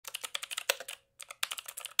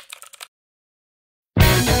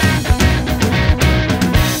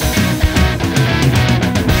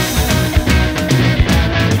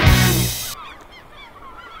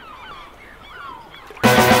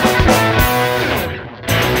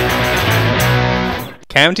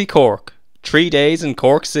County Cork, 3 days in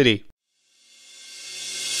Cork City.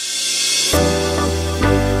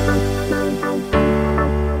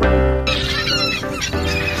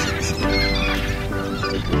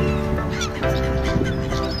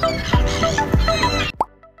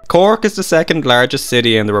 Cork is the second largest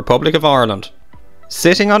city in the Republic of Ireland.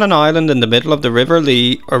 Sitting on an island in the middle of the River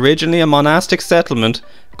Lee, originally a monastic settlement,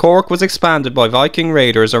 Cork was expanded by Viking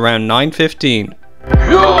raiders around 915.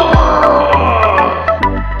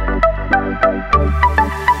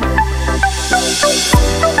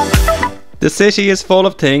 The city is full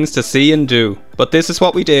of things to see and do, but this is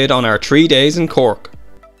what we did on our 3 days in Cork.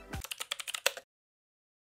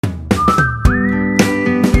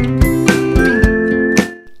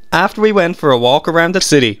 After we went for a walk around the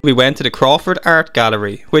city, we went to the Crawford Art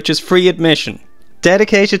Gallery, which is free admission,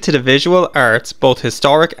 dedicated to the visual arts, both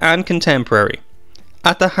historic and contemporary.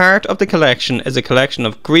 At the heart of the collection is a collection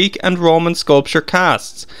of Greek and Roman sculpture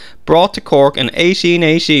casts, brought to Cork in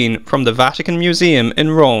 1818 from the Vatican Museum in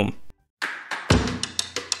Rome.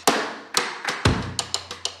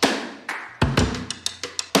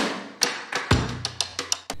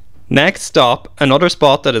 Next stop, another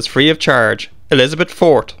spot that is free of charge, Elizabeth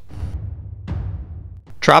Fort.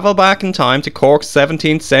 Travel back in time to Cork's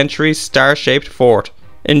 17th century star-shaped fort.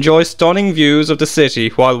 Enjoy stunning views of the city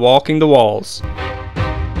while walking the walls.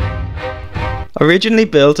 Originally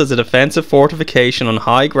built as a defensive fortification on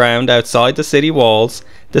high ground outside the city walls,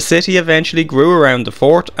 the city eventually grew around the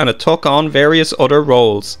fort and it took on various other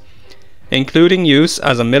roles, including use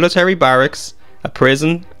as a military barracks, a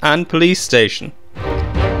prison and police station.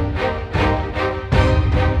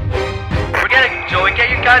 Joey, get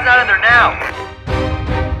you guys out of there now!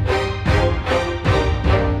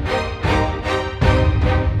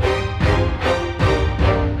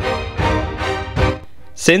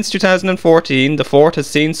 Since 2014, the fort has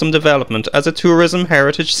seen some development as a tourism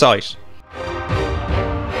heritage site.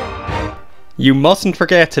 You mustn't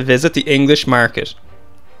forget to visit the English market.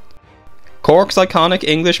 Cork's iconic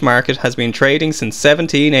English market has been trading since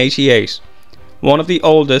 1788, one of the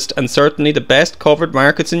oldest and certainly the best covered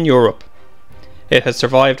markets in Europe. It has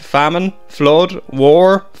survived famine, flood,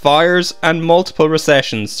 war, fires and multiple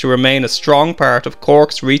recessions to remain a strong part of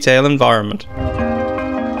Cork's retail environment.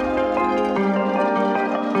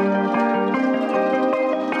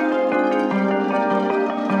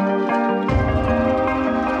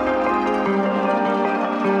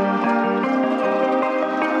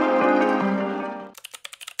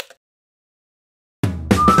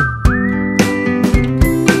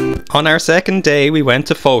 On our second day we went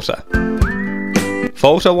to Fota.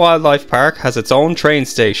 Fota Wildlife Park has its own train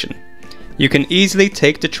station. You can easily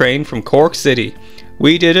take the train from Cork City.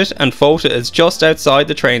 We did it and Fota is just outside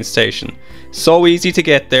the train station. So easy to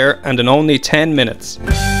get there and in only 10 minutes.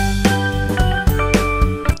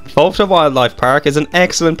 Fota Wildlife Park is an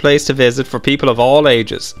excellent place to visit for people of all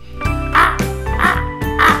ages.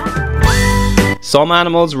 Some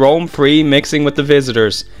animals roam free mixing with the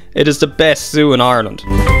visitors. It is the best zoo in Ireland.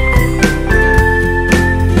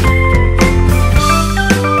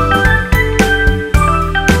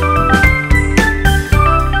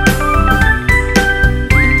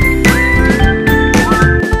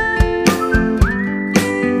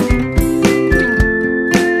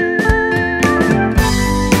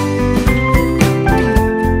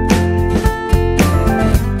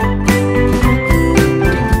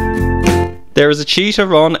 There is a cheetah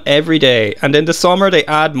run every day and in the summer they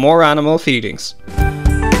add more animal feedings.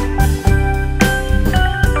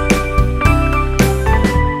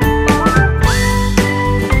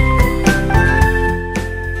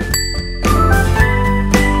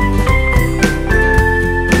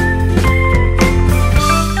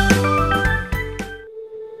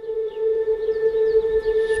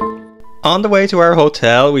 On the way to our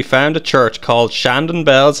hotel we found a church called Shandon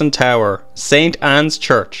Bells and Tower, St. Anne's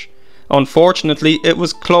Church. Unfortunately, it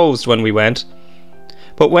was closed when we went,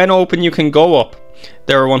 but when open you can go up.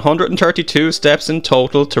 There are 132 steps in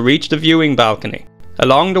total to reach the viewing balcony.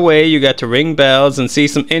 Along the way you get to ring bells and see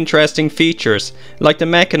some interesting features, like the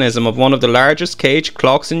mechanism of one of the largest cage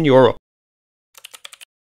clocks in Europe.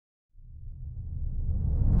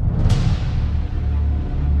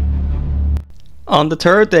 On the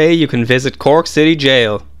third day you can visit Cork City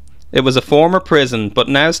Jail. It was a former prison, but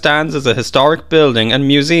now stands as a historic building and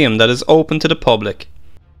museum that is open to the public.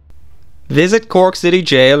 Visit Cork City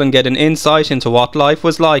Jail and get an insight into what life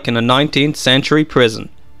was like in a 19th century prison.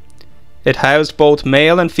 It housed both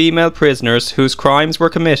male and female prisoners whose crimes were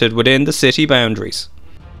committed within the city boundaries.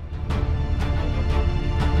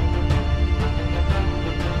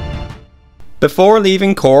 Before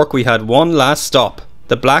leaving Cork we had one last stop,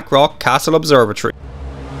 the Blackrock Castle Observatory.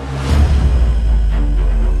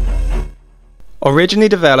 Originally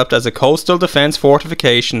developed as a coastal defence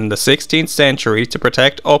fortification in the 16th century to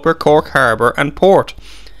protect Upper Cork Harbour and port,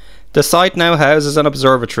 the site now houses an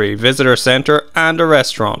observatory, visitor centre and a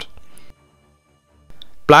restaurant.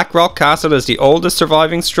 Blackrock Castle is the oldest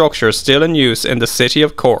surviving structure still in use in the city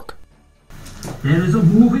of Cork. There is a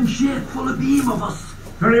moving ship full of beam of us.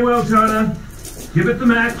 Very well, Turner. Give it the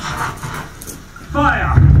match.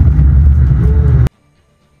 Fire!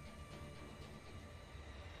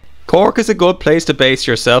 Cork is a good place to base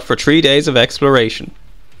yourself for 3 days of exploration.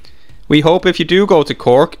 We hope if you do go to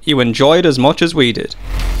Cork, you enjoy it as much as we did.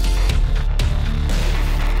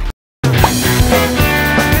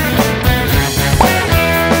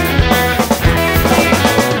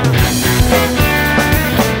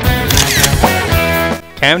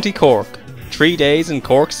 County Cork, 3 days in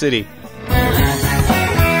Cork City.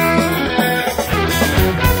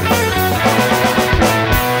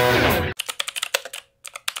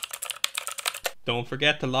 Don't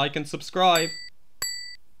forget to like and subscribe.